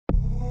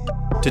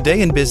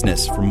Today in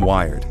Business from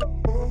Wired.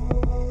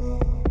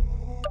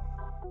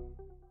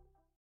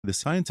 The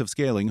Science of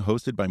Scaling,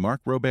 hosted by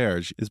Mark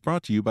Roberge, is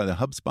brought to you by the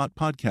HubSpot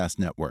Podcast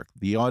Network,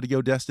 the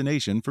audio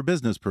destination for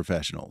business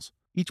professionals.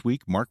 Each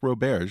week, Mark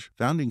Roberge,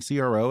 founding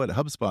CRO at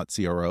HubSpot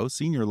CRO,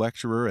 senior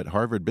lecturer at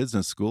Harvard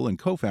Business School, and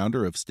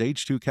co-founder of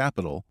Stage 2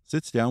 Capital,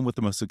 sits down with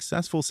the most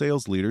successful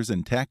sales leaders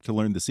in tech to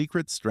learn the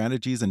secrets,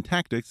 strategies, and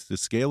tactics to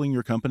scaling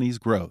your company's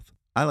growth.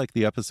 I like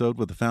the episode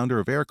with the founder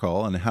of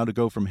Aircall on how to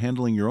go from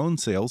handling your own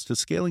sales to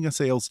scaling a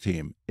sales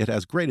team. It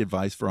has great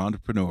advice for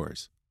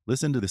entrepreneurs.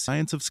 Listen to The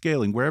Science of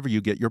Scaling wherever you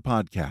get your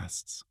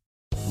podcasts.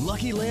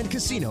 Lucky Land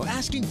Casino,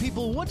 asking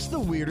people, what's the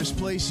weirdest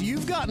place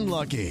you've gotten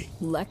lucky?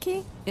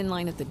 Lucky? In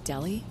line at the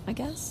deli, I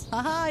guess?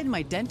 Aha, in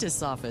my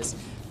dentist's office.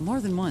 More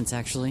than once,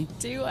 actually.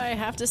 Do I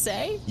have to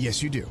say?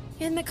 Yes, you do.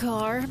 In the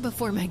car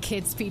before my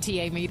kids'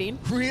 PTA meeting.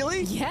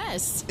 Really?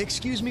 Yes.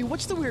 Excuse me,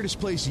 what's the weirdest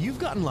place you've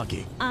gotten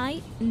lucky?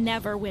 I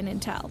never win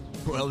and tell.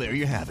 Well, there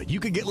you have it. You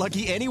can get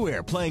lucky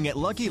anywhere, playing at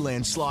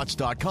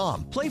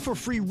LuckyLandSlots.com. Play for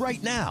free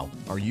right now.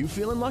 Are you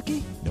feeling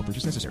lucky? No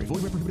purchase necessary.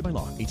 Void where prohibited by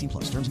law. 18+.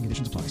 Terms and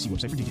conditions apply. See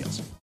website for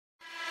details.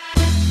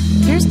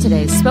 Here's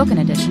today's spoken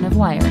edition of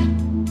Wired.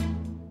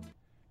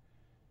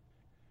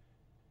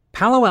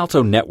 Palo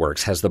Alto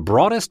Networks has the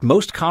broadest,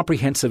 most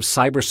comprehensive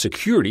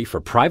cybersecurity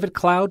for private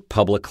cloud,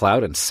 public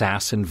cloud, and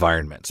SaaS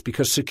environments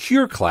because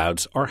secure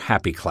clouds are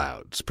happy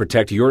clouds.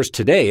 Protect yours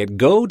today at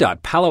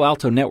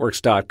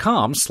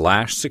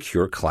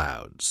go.paloaltonetworks.com/secure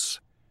clouds.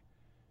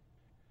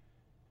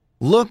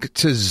 Look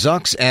to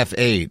Zuck's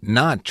F8,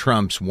 not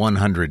Trump's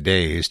 100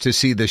 days, to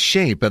see the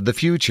shape of the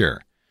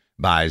future.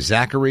 By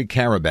Zachary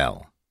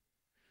Karabell.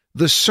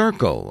 The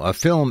Circle, a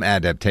film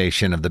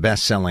adaptation of the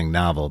best-selling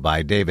novel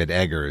by David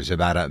Eggers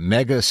about a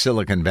mega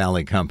Silicon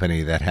Valley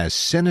company that has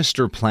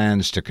sinister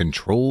plans to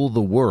control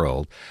the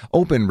world,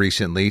 opened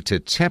recently to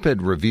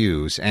tepid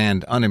reviews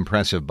and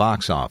unimpressive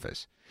box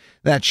office.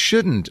 That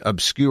shouldn't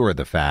obscure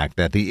the fact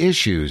that the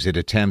issues it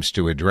attempts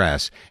to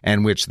address,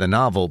 and which the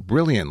novel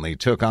brilliantly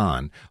took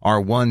on,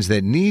 are ones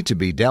that need to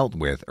be dealt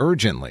with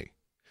urgently.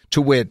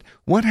 To wit,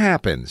 what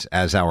happens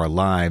as our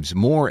lives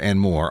more and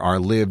more are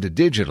lived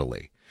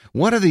digitally?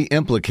 What are the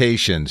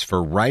implications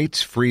for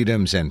rights,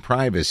 freedoms, and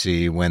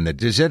privacy when the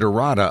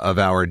desiderata of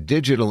our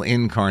digital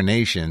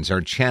incarnations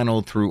are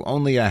channeled through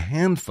only a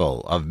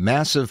handful of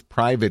massive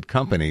private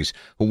companies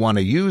who want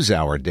to use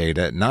our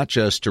data not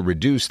just to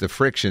reduce the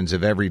frictions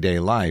of everyday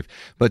life,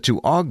 but to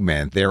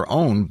augment their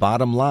own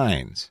bottom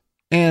lines?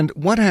 And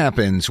what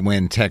happens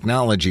when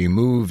technology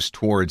moves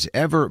towards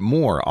ever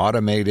more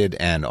automated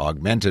and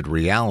augmented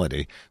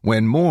reality,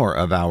 when more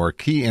of our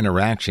key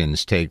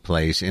interactions take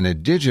place in a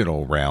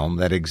digital realm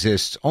that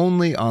exists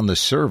only on the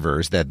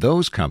servers that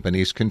those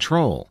companies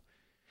control?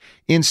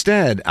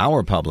 Instead,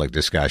 our public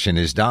discussion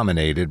is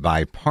dominated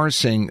by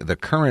parsing the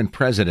current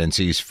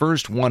presidency's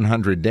first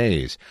 100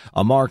 days,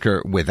 a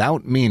marker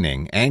without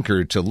meaning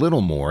anchored to little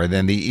more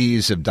than the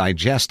ease of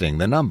digesting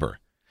the number.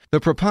 The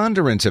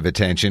preponderance of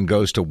attention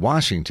goes to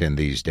Washington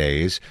these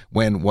days,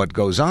 when what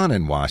goes on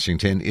in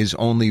Washington is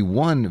only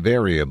one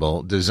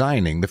variable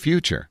designing the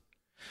future.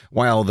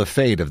 While the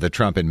fate of the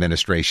Trump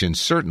administration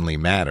certainly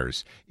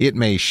matters, it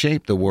may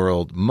shape the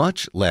world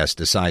much less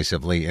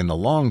decisively in the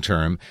long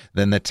term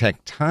than the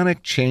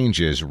tectonic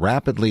changes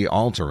rapidly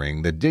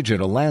altering the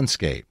digital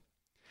landscape.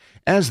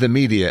 As the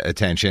media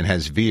attention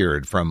has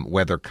veered from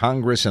whether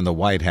Congress and the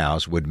White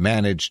House would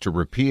manage to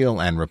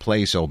repeal and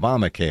replace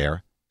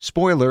Obamacare,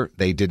 spoiler,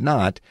 they did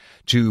not,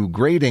 to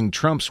grading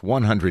Trump's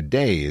 100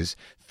 days,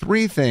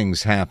 three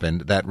things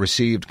happened that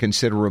received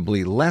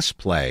considerably less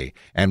play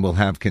and will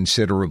have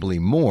considerably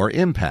more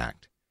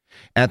impact.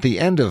 At the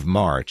end of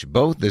March,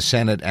 both the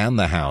Senate and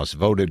the House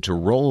voted to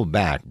roll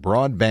back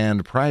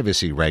broadband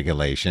privacy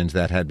regulations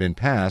that had been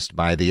passed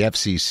by the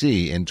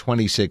FCC in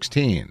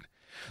 2016.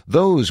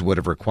 Those would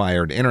have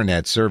required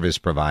Internet service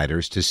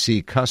providers to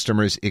seek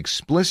customers'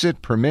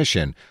 explicit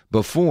permission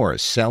before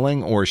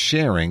selling or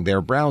sharing their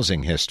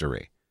browsing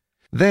history.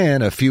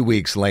 Then, a few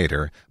weeks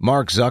later,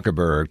 Mark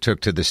Zuckerberg took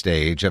to the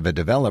stage of a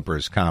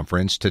developers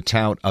conference to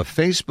tout a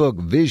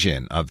Facebook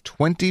vision of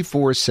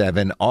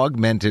 24/7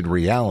 augmented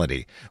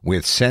reality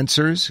with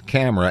sensors,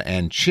 camera,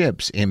 and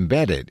chips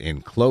embedded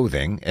in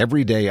clothing,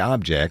 everyday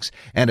objects,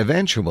 and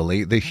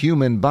eventually the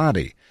human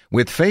body,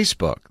 with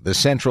Facebook the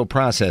central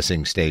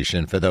processing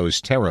station for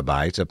those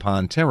terabytes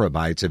upon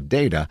terabytes of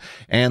data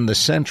and the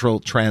central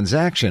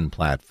transaction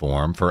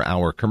platform for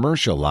our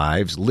commercial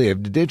lives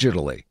lived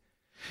digitally.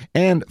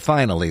 And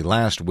finally,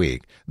 last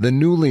week, the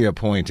newly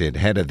appointed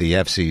head of the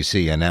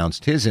FCC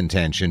announced his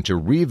intention to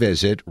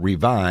revisit,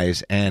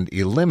 revise, and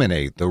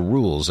eliminate the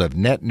rules of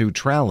net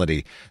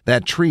neutrality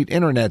that treat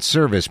Internet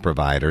service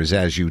providers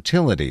as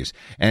utilities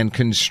and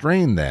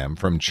constrain them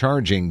from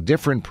charging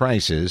different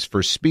prices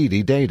for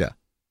speedy data.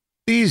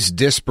 These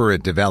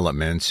disparate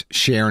developments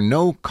share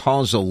no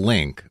causal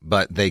link,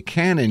 but they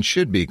can and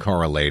should be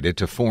correlated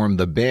to form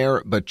the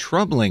bare but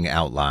troubling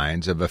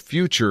outlines of a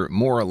future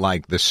more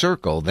like the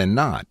Circle than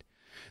not.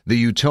 The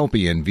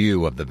utopian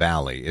view of the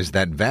valley is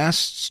that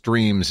vast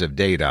streams of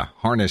data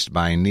harnessed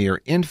by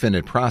near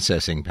infinite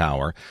processing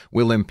power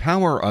will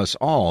empower us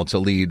all to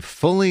lead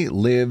fully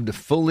lived,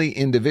 fully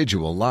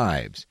individual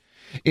lives.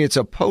 It's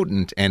a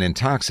potent and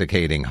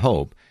intoxicating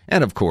hope,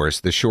 and of course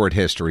the short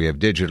history of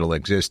digital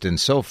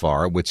existence so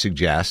far would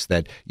suggest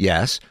that,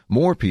 yes,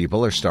 more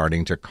people are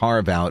starting to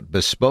carve out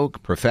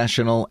bespoke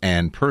professional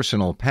and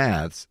personal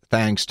paths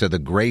thanks to the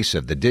grace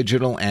of the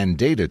digital and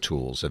data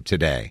tools of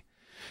today.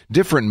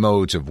 Different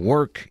modes of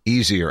work,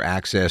 easier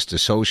access to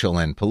social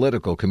and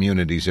political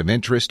communities of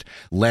interest,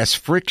 less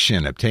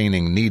friction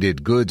obtaining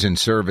needed goods and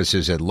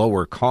services at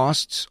lower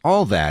costs,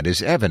 all that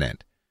is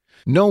evident.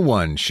 No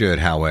one should,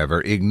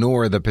 however,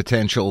 ignore the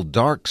potential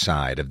dark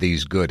side of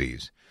these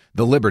goodies.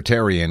 The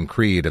libertarian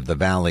creed of the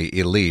Valley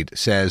elite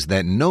says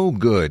that no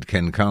good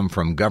can come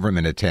from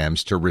government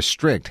attempts to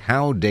restrict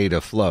how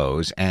data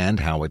flows and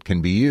how it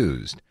can be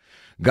used.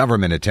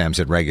 Government attempts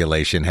at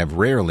regulation have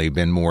rarely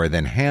been more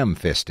than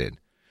ham-fisted.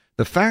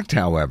 The fact,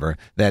 however,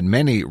 that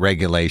many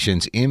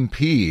regulations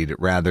impede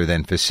rather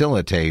than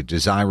facilitate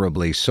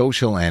desirably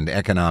social and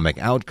economic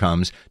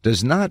outcomes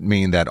does not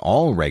mean that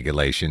all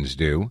regulations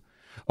do.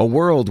 A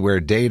world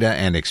where data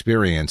and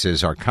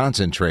experiences are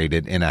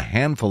concentrated in a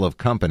handful of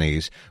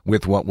companies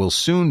with what will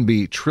soon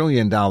be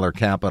trillion-dollar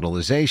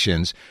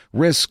capitalizations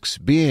risks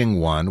being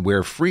one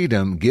where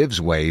freedom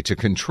gives way to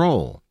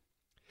control.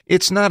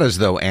 It's not as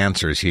though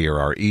answers here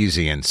are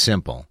easy and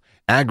simple.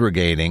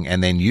 Aggregating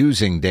and then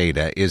using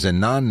data is a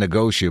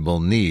non-negotiable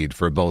need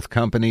for both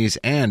companies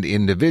and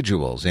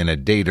individuals in a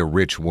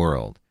data-rich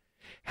world.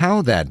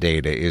 How that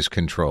data is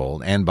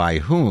controlled and by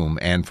whom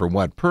and for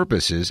what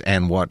purposes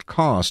and what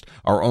cost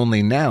are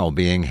only now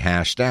being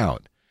hashed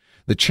out.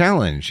 The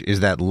challenge is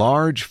that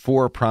large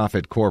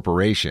for-profit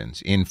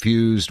corporations,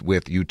 infused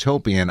with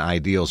utopian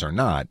ideals or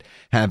not,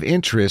 have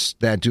interests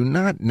that do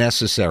not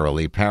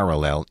necessarily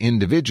parallel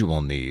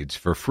individual needs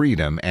for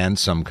freedom and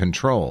some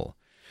control.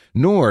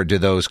 Nor do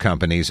those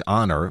companies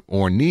honor,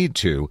 or need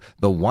to,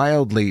 the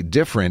wildly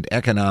different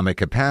economic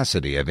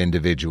capacity of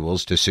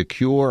individuals to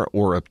secure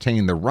or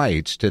obtain the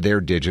rights to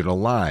their digital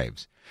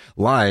lives.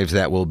 Lives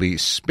that will be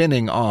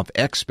spinning off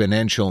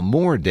exponential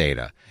more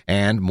data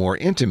and more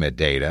intimate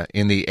data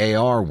in the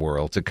AR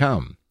world to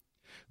come.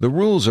 The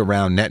rules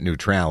around net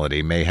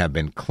neutrality may have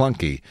been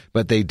clunky,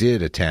 but they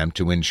did attempt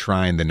to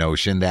enshrine the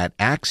notion that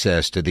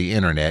access to the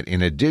Internet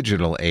in a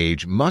digital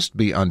age must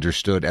be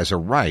understood as a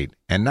right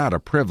and not a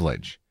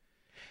privilege.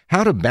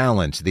 How to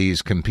balance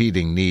these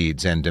competing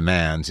needs and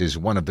demands is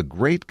one of the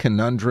great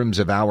conundrums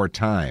of our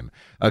time,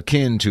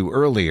 akin to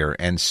earlier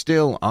and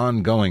still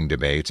ongoing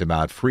debates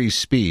about free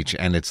speech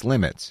and its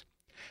limits.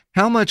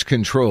 How much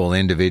control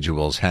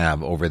individuals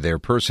have over their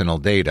personal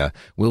data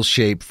will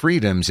shape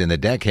freedoms in the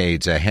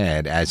decades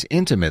ahead as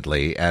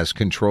intimately as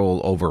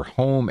control over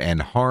home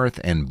and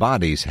hearth and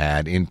bodies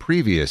had in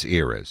previous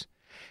eras.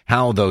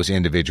 How those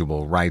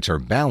individual rights are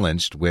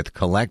balanced with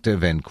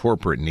collective and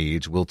corporate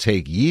needs will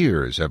take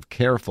years of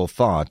careful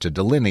thought to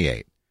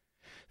delineate.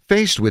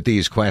 Faced with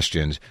these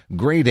questions,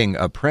 grading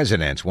a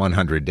president's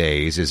 100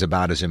 days is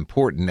about as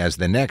important as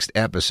the next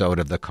episode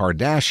of The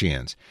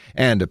Kardashians,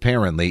 and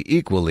apparently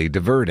equally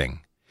diverting.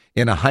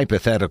 In a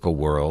hypothetical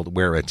world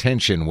where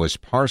attention was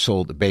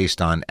parceled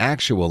based on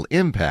actual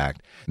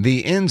impact, the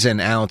ins and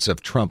outs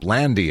of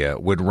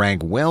Trumplandia would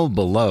rank well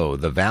below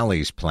the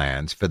Valley's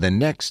plans for the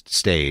next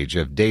stage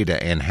of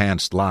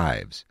data-enhanced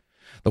lives.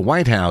 The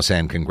White House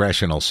and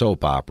congressional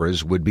soap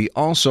operas would be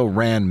also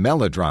ran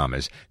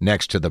melodramas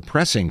next to the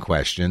pressing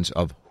questions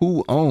of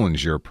who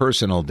owns your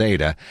personal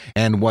data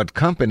and what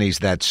companies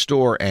that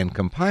store and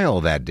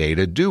compile that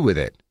data do with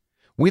it.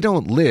 We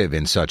don't live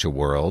in such a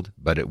world,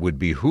 but it would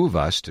behoove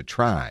us to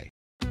try.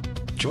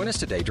 Join us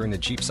today during the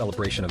Jeep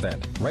Celebration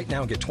event. Right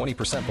now, get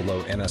 20%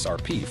 below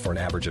MSRP for an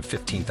average of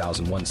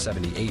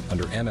 $15,178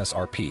 under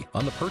MSRP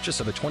on the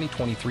purchase of a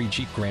 2023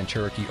 Jeep Grand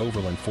Cherokee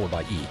Overland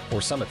 4xE or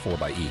Summit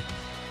 4xE.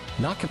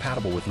 Not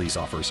compatible with lease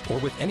offers or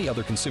with any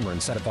other consumer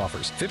incentive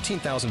offers.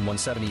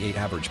 $15,178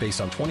 average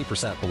based on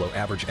 20% below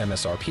average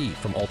MSRP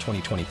from all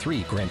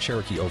 2023 Grand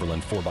Cherokee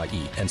Overland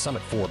 4xE and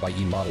Summit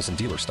 4xE models in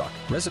dealer stock.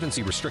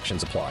 Residency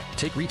restrictions apply.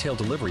 Take retail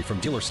delivery from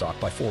dealer stock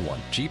by 4/1.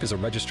 Jeep is a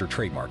registered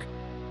trademark.